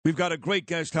We've got a great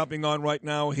guest hopping on right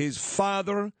now. His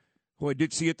father, who I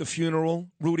did see at the funeral,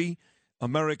 Rudy,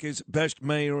 America's best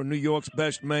mayor, New York's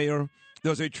best mayor,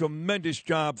 does a tremendous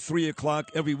job 3 o'clock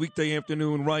every weekday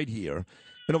afternoon right here.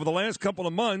 And over the last couple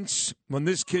of months, when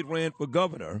this kid ran for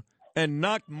governor and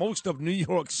knocked most of New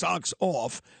York's socks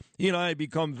off, he and I have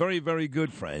become very, very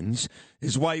good friends.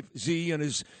 His wife, Z, and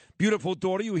his beautiful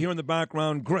daughter, you hear in the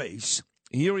background, Grace.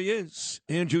 Here he is,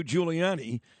 Andrew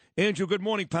Giuliani. Andrew, good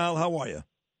morning, pal. How are you?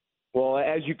 Well,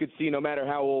 as you can see, no matter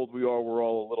how old we are, we're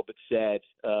all a little bit sad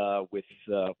with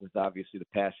obviously the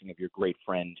passing of your great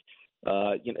friend.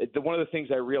 One of the things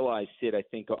I realized, Sid, I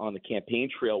think on the campaign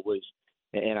trail was,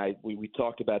 and we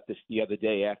talked about this the other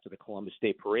day after the Columbus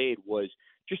Day Parade, was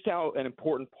just how an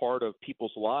important part of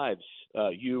people's lives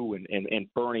you and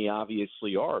Bernie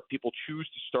obviously are. People choose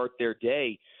to start their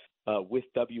day with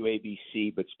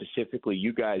WABC, but specifically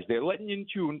you guys. They're letting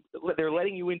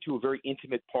you into a very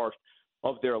intimate part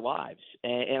of their lives.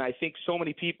 And I think so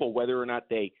many people, whether or not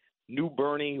they knew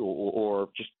Bernie or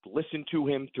just listened to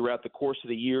him throughout the course of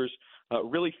the years,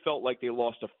 really felt like they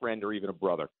lost a friend or even a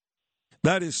brother.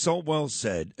 That is so well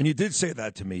said. And you did say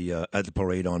that to me at the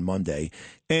parade on Monday.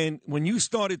 And when you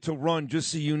started to run,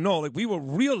 just so you know, like we were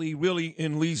really, really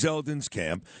in Lee Zeldin's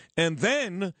camp. And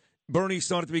then Bernie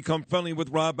started to become friendly with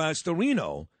Rob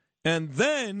Astorino. And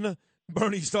then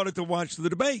Bernie started to watch the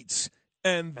debates.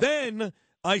 And then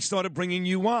I started bringing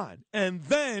you on. And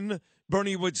then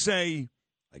Bernie would say,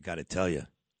 I got to tell you,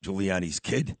 Giuliani's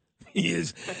kid,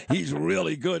 he's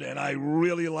really good, and I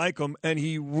really like him. And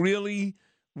he really,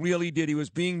 really did. He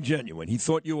was being genuine. He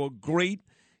thought you were great.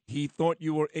 He thought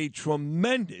you were a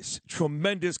tremendous,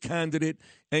 tremendous candidate,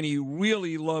 and he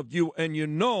really loved you. And you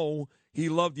know he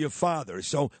loved your father.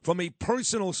 So from a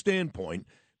personal standpoint,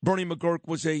 Bernie McGurk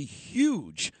was a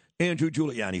huge Andrew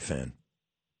Giuliani fan.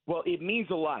 Well, it means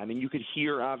a lot. I mean, you could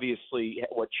hear, obviously,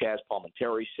 what Chaz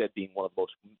Palminteri said, being one of the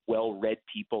most well-read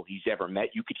people he's ever met.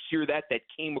 You could hear that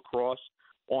came across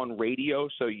on radio,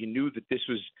 so you knew that this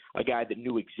was a guy that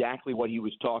knew exactly what he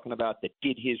was talking about, that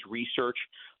did his research.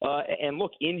 And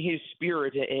look, in his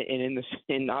spirit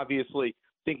and obviously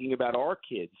thinking about our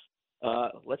kids,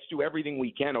 let's do everything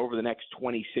we can over the next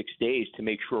 26 days to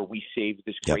make sure we save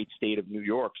this great state of New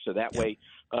York. So that way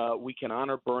we can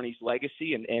honor Bernie's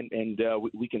legacy and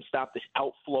we can stop this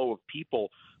outflow of people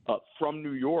from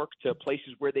New York to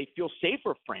places where they feel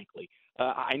safer, frankly.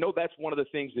 I know that's one of the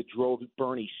things that drove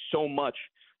Bernie so much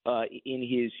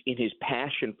in his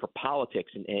passion for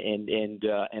politics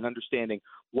and understanding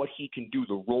what he can do,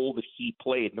 the role that he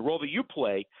played, and the role that you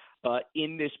play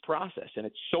in this process. And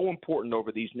it's so important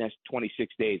over these next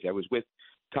 26 days. I was with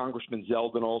Congressman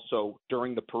Zeldin also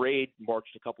during the parade,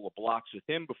 marched a couple of blocks with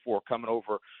him before coming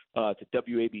over to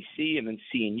WABC and then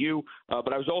seeing you.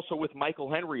 But I was also with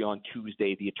Michael Henry on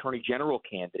Tuesday, the Attorney General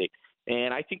candidate.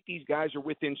 And I think these guys are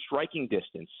within striking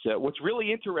distance. What's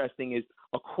really interesting is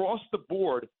across the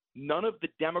board, none of the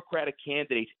Democratic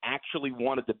candidates actually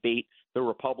want to debate the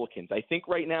Republicans. I think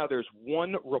right now there's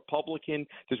one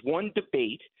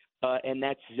debate, and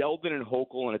that's Zeldin and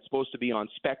Hochul, and it's supposed to be on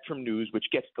Spectrum News, which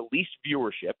gets the least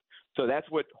viewership. So that's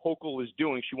what Hochul is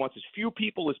doing. She wants as few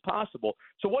people as possible.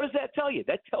 So what does that tell you?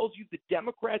 That tells you the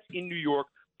Democrats in New York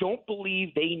don't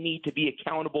believe they need to be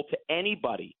accountable to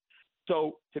anybody.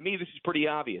 So to me, this is pretty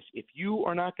obvious. If you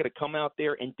are not going to come out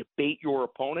there and debate your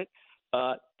opponent,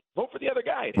 vote for the other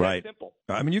guy. It's right. That simple.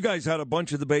 I mean, you guys had a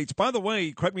bunch of debates. By the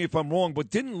way, correct me if I'm wrong, but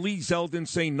didn't Lee Zeldin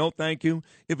say no thank you?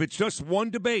 If it's just one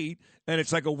debate and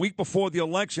it's like a week before the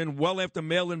election, well after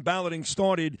mail-in balloting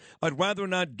started, I'd rather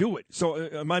not do it. So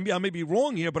I may be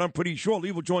wrong here, but I'm pretty sure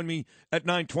Lee will join me at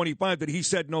 9:25 that he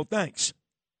said no thanks.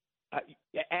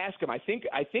 Ask him. I think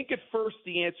at first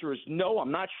the answer is no.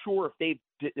 I'm not sure if they've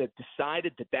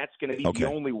decided that that's going to be the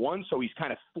only one. So he's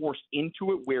kind of forced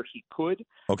into it where he could.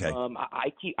 Okay.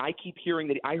 I keep hearing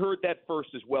that. I heard that first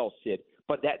as well, Sid.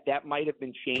 But that might have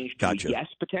been changed to a yes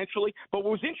potentially. But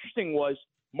what was interesting was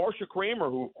Marsha Kramer,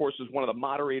 who of course was one of the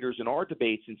moderators in our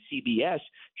debates in CBS.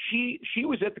 She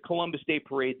was at the Columbus Day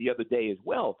Parade the other day as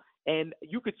well. And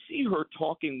you could see her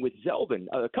talking with Zeldin.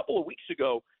 A couple of weeks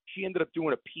ago, she ended up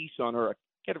doing a piece on her, I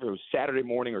can't remember if it was Saturday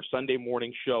morning or Sunday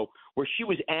morning show, where she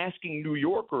was asking New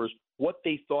Yorkers what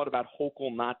they thought about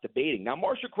Hochul not debating. Now,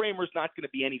 Marsha Kramer is not going to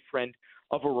be any friend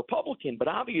of a Republican, but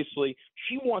obviously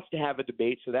she wants to have a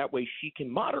debate so that way she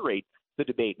can moderate the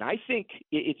debate. And I think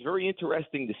it's very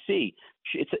interesting to see.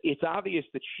 It's obvious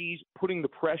that she's putting the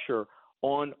pressure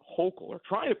on Hochul, or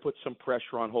trying to put some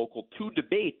pressure on Hochul to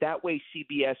debate. That way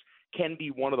CBS can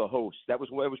be one of the hosts. That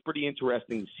was pretty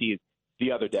interesting to see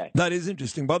the other day. That is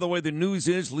interesting. By the way, the news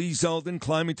is Lee Zeldin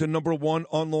climbing to number one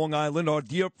on Long Island. Our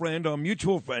dear friend, our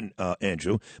mutual friend,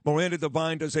 Andrew, Miranda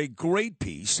Devine does a great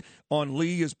piece on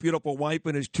Lee, his beautiful wife,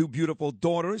 and his two beautiful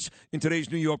daughters in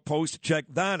today's New York Post. Check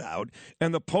that out.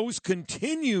 And the Post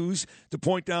continues to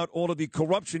point out all of the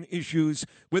corruption issues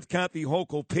with Kathy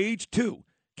Hochul. Page 2,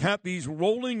 Kathy's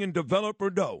rolling in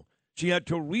developer dough. She had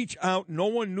to reach out. No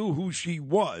one knew who she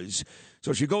was.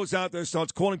 So she goes out there,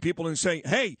 starts calling people and saying,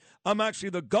 hey, I'm actually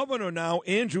the governor now.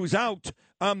 Andrew's out.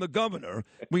 I'm the governor.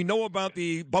 We know about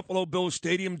the Buffalo Bills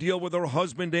stadium deal with her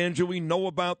husband, Andrew. We know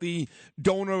about the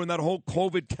donor and that whole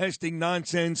COVID testing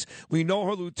nonsense. We know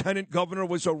her lieutenant governor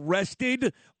was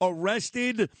arrested.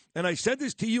 And I said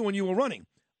this to you when you were running.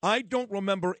 I don't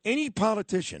remember any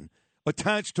politician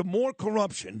attached to more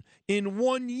corruption in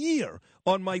 1 year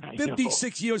on my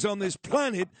 56 years on this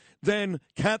planet than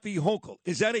Kathy Hochul.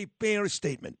 Is that a fair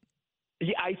statement?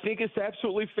 Yeah, I think it's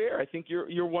absolutely fair. I think you're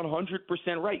 100%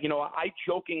 right. You know, I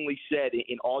jokingly said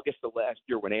in August of last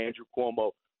year when Andrew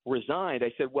Cuomo resigned,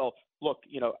 I said, well, look,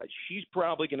 you know, she's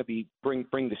probably going to be bring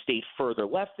the state further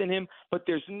left than him, but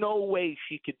there's no way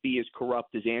she could be as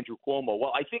corrupt as Andrew Cuomo.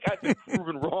 Well, I think I've been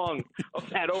proven wrong of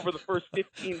that over the first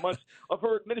 15 months of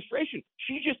her administration.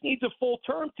 She just needs a full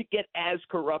term to get as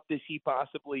corrupt as he was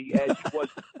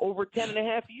over 10 and a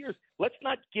half years. Let's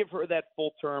not give her that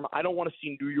full term. I don't want to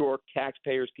see New York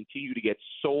taxpayers continue to get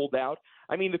sold out.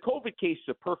 I mean, the COVID case is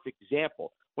a perfect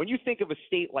example. When you think of a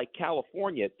state like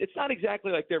California, it's not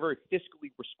exactly like they're very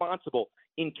fiscally responsible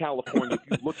in California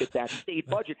if you look at that state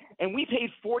budget. And we paid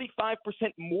 45%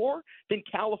 more than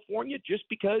California just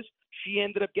because she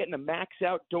ended up getting a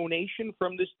max-out donation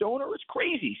from this donor. It's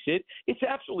crazy, Sid. It's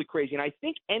absolutely crazy. And I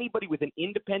think anybody with an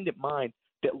independent mind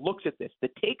that looks at this,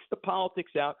 that takes the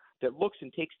politics out, that looks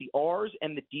and takes the R's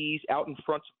and the D's out in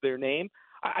front of their name,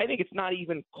 I think it's not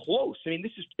even close. I mean,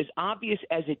 this is as obvious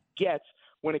as it gets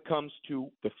when it comes to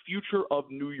the future of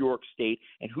New York State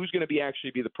and who's going to be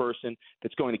the person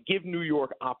that's going to give New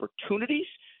York opportunities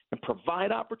and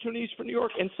provide opportunities for New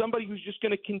York, and somebody who's just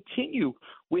going to continue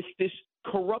with this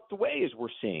corrupt way as we're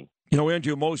seeing. You know,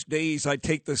 Andrew, most days I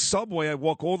take the subway. I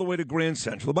walk all the way to Grand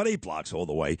Central, about 8 blocks all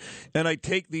the way, and I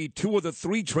take the 2 or the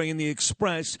 3 train, the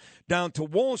express, down to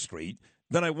Wall Street.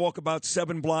 Then I walk about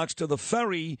 7 blocks to the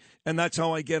ferry, and that's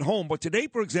how I get home. But today,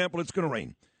 for example, it's going to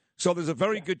rain. So there's a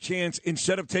very good chance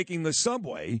instead of taking the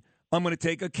subway, I'm going to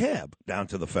take a cab down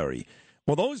to the ferry.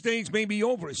 Well, those days may be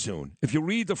over soon. If you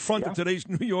read the front of today's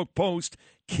New York Post,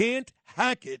 can't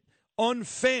hack it,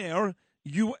 unfair,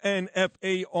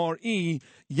 UNFARE,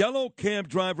 yellow cab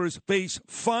drivers face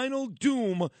final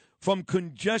doom from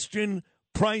congestion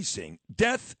pricing,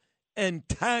 death and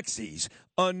taxis.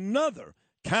 Another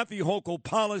Kathy Hochul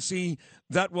policy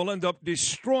that will end up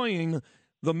destroying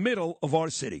the middle of our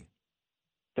city.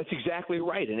 That's exactly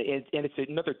right. And it's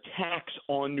another tax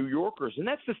on New Yorkers. And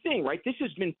that's the thing, right? This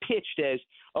has been pitched as,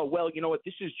 oh, well, you know what,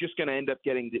 this is just going to end up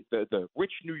getting the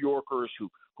rich New Yorkers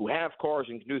who have cars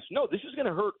and can do this. No, this is going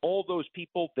to hurt all those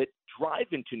people that drive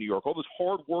into New York, all those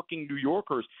hardworking New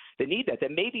Yorkers that need that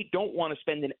maybe don't want to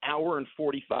spend an hour and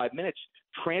 45 minutes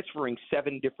transferring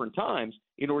 7 different times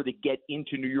in order to get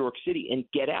into New York City and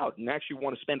get out and actually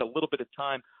want to spend a little bit of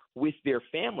time with their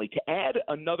family. To add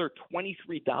another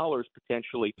 $23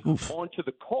 potentially onto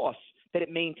the costs that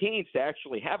it maintains to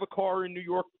actually have a car in New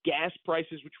York, gas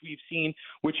prices, which we've seen,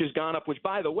 which has gone up, which,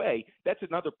 by the way, that's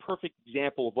another perfect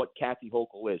example of what Kathy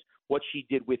Hochul is, what she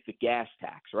did with the gas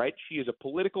tax, right? She is a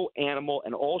political animal,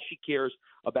 and all she cares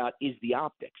about is the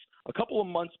optics. A couple of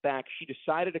months back, she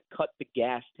decided to cut the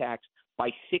gas tax by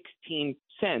 16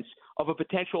 cents of a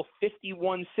potential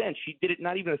 51 cents. She did it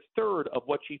not even a third of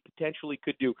what she potentially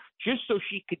could do just so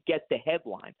she could get the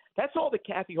headline. That's all that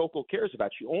Kathy Hochul cares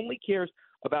about. She only cares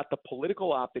about the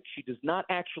political optics. She does not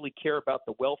actually care about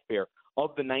the welfare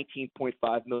of the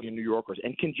 19.5 million New Yorkers.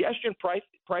 And congestion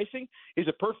pricing is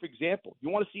a perfect example. You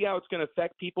want to see how it's going to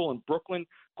affect people in Brooklyn,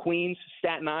 Queens,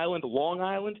 Staten Island, Long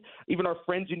Island, even our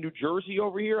friends in New Jersey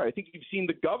over here. I think you've seen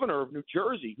the governor of New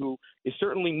Jersey, who is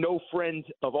certainly no friend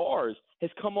of ours,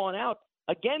 has come on out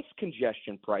against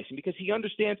congestion pricing because he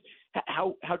understands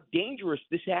how dangerous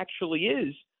this actually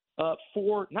is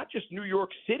for not just New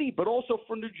York City, but also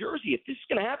for New Jersey. If this is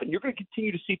going to happen, you're going to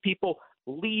continue to see people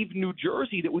leave New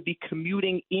Jersey that would be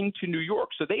commuting into New York.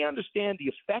 So they understand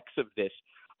the effects of this.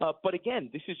 But again,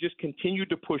 this is just continued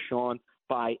to push on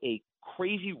by a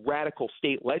crazy radical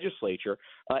state legislature.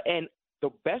 And the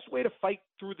best way to fight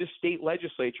through this state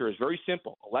legislature is very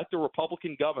simple. Elect a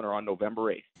Republican governor on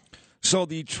November 8th. So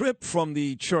the trip from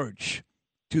the church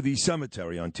to the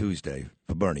cemetery on Tuesday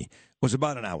for Bernie was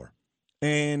about an hour.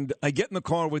 And I get in the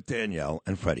car with Danielle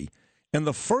and Freddie, And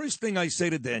the first thing I say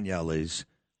to Danielle is,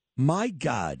 my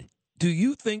God, do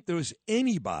you think there's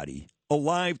anybody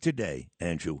alive today,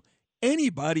 Andrew,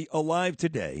 anybody alive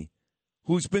today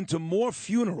who's been to more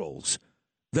funerals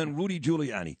than Rudy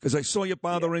Giuliani? Because I saw your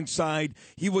father inside.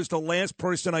 He was the last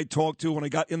person I talked to when I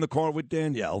got in the car with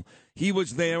Danielle. He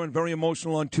was there and very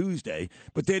emotional on Tuesday.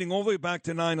 But dating all the way back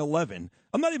to 9/11,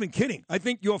 I'm not even kidding. I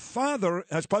think your father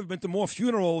has probably been to more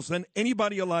funerals than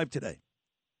anybody alive today.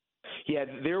 Yeah,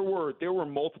 there were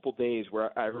multiple days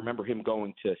where I remember him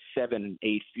going to 7,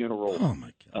 8 funerals. Oh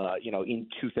my God! In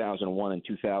 2001 and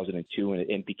 2002, and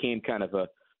it became kind of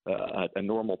a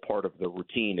normal part of the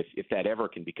routine, if that ever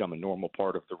can become a normal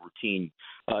part of the routine.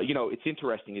 It's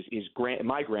interesting.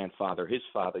 My grandfather, his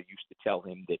father, used to tell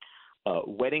him that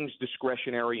weddings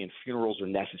discretionary and funerals are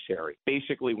necessary.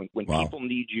 Basically, when Wow. people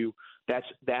need you, that's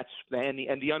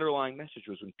and the underlying message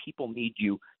was when people need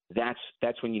you,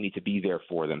 that's when you need to be there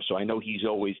for them. So I know he's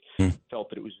always felt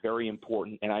that it was very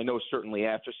important, and I know certainly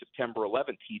after September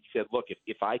 11th, he said, look,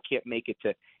 if I can't make it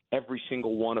to every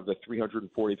single one of the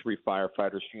 343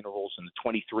 firefighters' funerals and the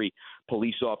 23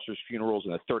 police officers' funerals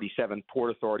and the 37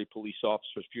 Port Authority police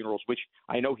officers' funerals, which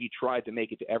I know he tried to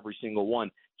make it to every single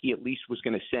one, he at least was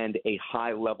going to send a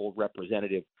high-level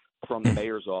representative from the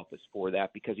mayor's office for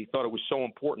that, because he thought it was so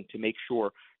important to make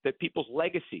sure that people's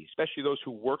legacy, especially those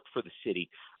who worked for the city,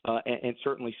 and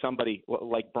certainly somebody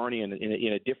like Bernie in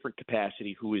a different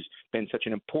capacity who has been such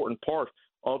an important part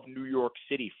of New York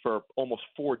City for almost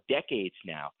 4 decades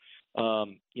now,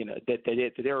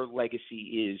 that their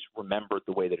legacy is remembered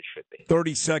the way that it should be.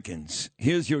 30 seconds.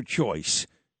 Here's your choice.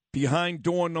 Behind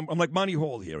door number, I'm like Monty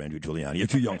Hall here, Andrew Giuliani. You're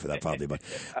too young for that probably, but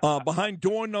behind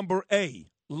door number A,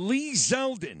 Lee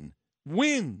Zeldin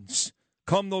wins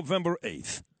come November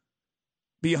 8th.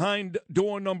 Behind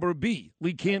door number B,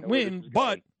 Lee can't win,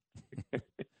 but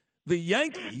the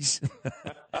Yankees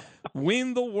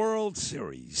win the World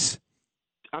Series.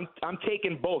 I'm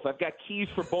taking both. I've got keys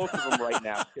for both of them right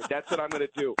now. That's what I'm going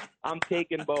to do. I'm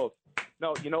taking both.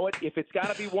 No, you know what? If it's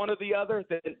got to be one or the other,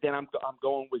 then I'm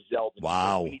going with Zeldin.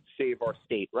 Wow. We need to save our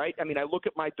state, right? I mean, I look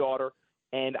at my daughter,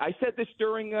 and I said this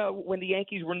during when the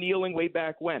Yankees were kneeling way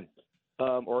back when,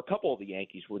 or a couple of the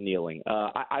Yankees were kneeling.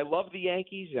 I love the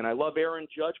Yankees, and I love Aaron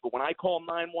Judge, but when I call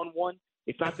 911,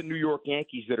 it's not the New York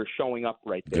Yankees that are showing up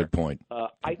right there. Good point.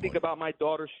 I think about my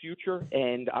daughter's future,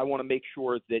 and I want to make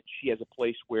sure that she has a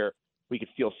place where we could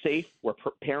feel safe, where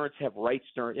parents have rights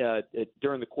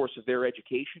during the course of their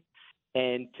education.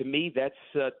 And to me, that's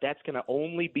going to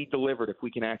only be delivered if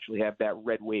we can actually have that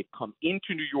red wave come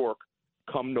into New York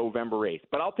come November 8th.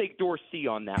 But I'll take door C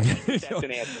on that one. That's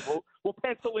an answer. We'll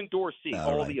pencil in door C,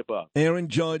 all the above. Aaron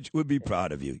Judge would be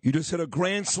proud of you. You just hit a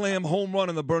grand slam home run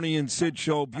on the Bernie and Sid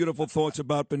show. Beautiful thoughts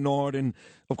about Bernard. And,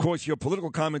 of course, your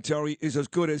political commentary is as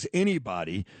good as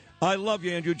anybody. I love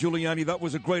you, Andrew Giuliani. That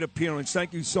was a great appearance.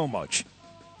 Thank you so much.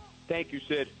 Thank you,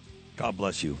 Sid. God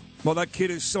bless you. Well, that kid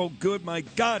is so good. My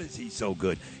God, is he so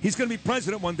good. He's going to be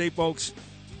president one day, folks.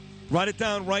 Write it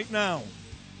down right now.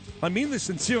 I mean this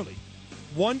sincerely.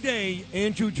 One day,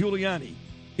 Andrew Giuliani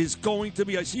is going to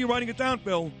be, I see you writing it down,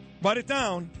 Bill. Write it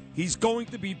down. He's going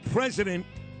to be president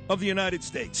of the United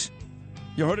States.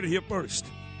 You heard it here first.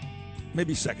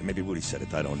 Maybe second. Maybe Rudy said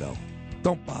it. I don't know.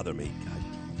 Don't bother me. God.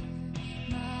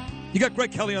 You got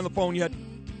Greg Kelly on the phone yet?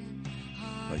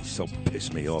 Oh, he's so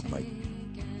pissed me off, Mike.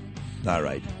 All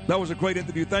right. That was a great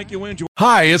interview. Thank you, Andrew.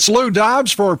 Hi, it's Lou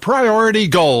Dobbs for Priority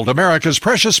Gold, America's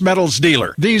precious metals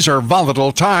dealer. These are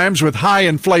volatile times with high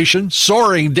inflation,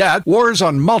 soaring debt, wars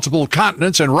on multiple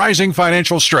continents, and rising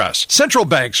financial stress. Central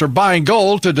banks are buying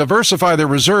gold to diversify their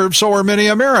reserves, so are many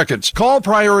Americans. Call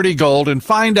Priority Gold and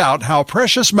find out how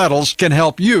precious metals can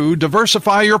help you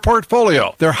diversify your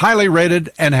portfolio. They're highly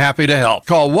rated and happy to help.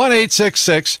 Call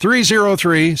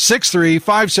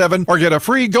 1-866-303-6357 or get a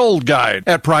free gold guide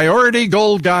at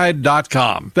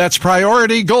PriorityGoldGuide.com. That's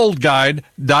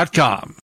PriorityGoldGuide.com.